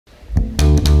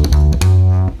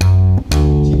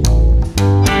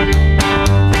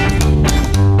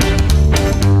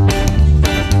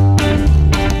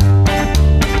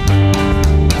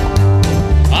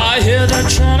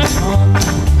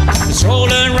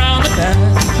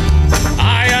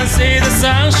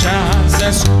sunshine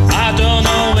says I don't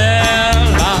know where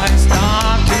lies.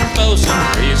 Dark in Folsom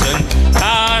prison,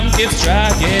 time keeps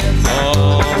dragging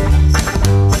on,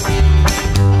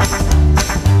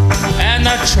 and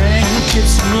the train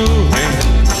keeps moving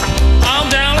on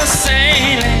down the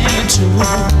sailing too.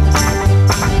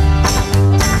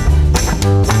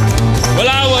 Well,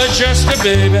 I was just a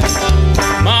baby.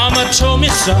 Mama told me,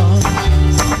 son,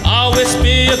 always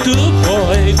be a good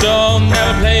boy, don't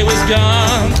never play with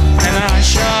gun. And I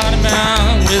shot him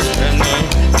down with venom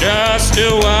just to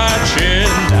watch him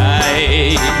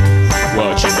die,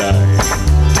 watch him die.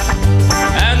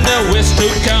 And the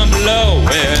whistle come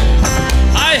blowing,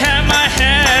 I had my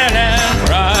head and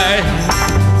cried.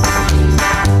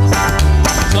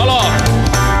 Solo.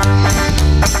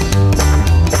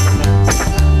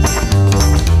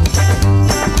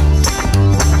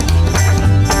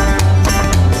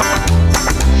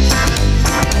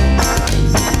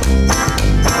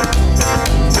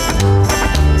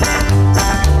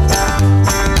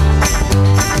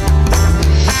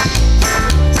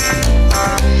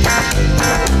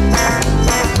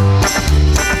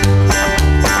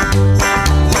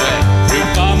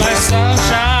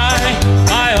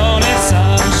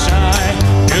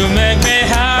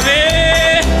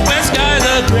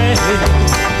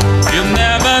 You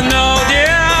never know,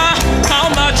 dear, how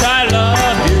much I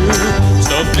love you.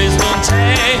 So please don't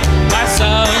take my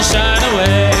sunshine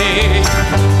away.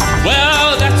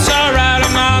 Well, that's alright,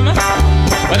 mama.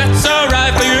 Well, that's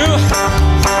alright for you.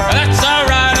 Well, that's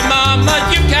alright, mama.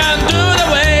 You can do the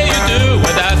way you do.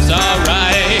 Well, that's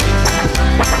alright.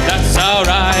 That's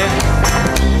alright.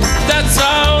 That's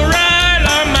alright,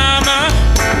 mama.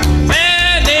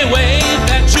 Any way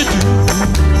that you do.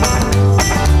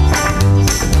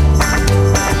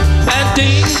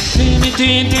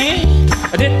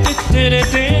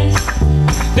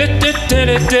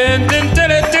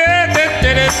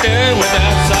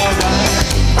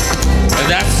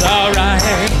 Well, that's alright.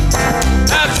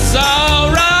 That's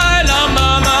alright, oh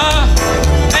mama.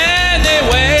 Any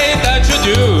way that you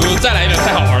do. 再来一遍，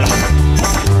太好玩了。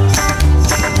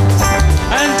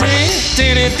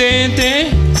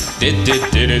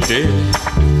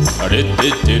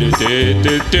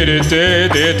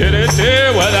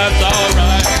Well, that's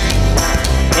alright.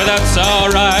 Well, that's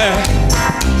alright.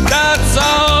 That's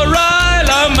alright,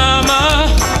 oh mama.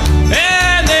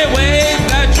 Any way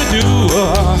that you do.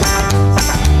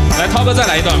 来，涛哥再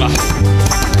来一段吧。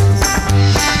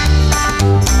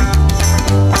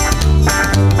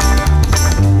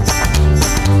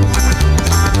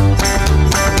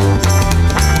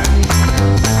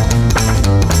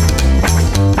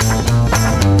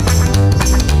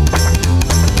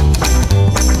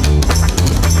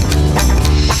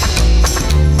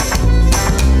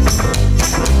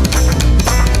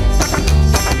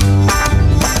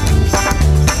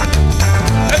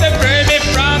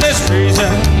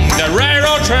The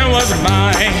railroad train was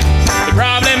mine. They're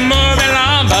probably moving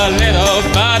on a little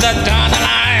further down the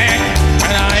line.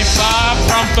 And I'm far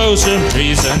from Folsom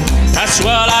prison. That's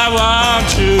where I want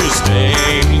to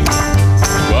stay.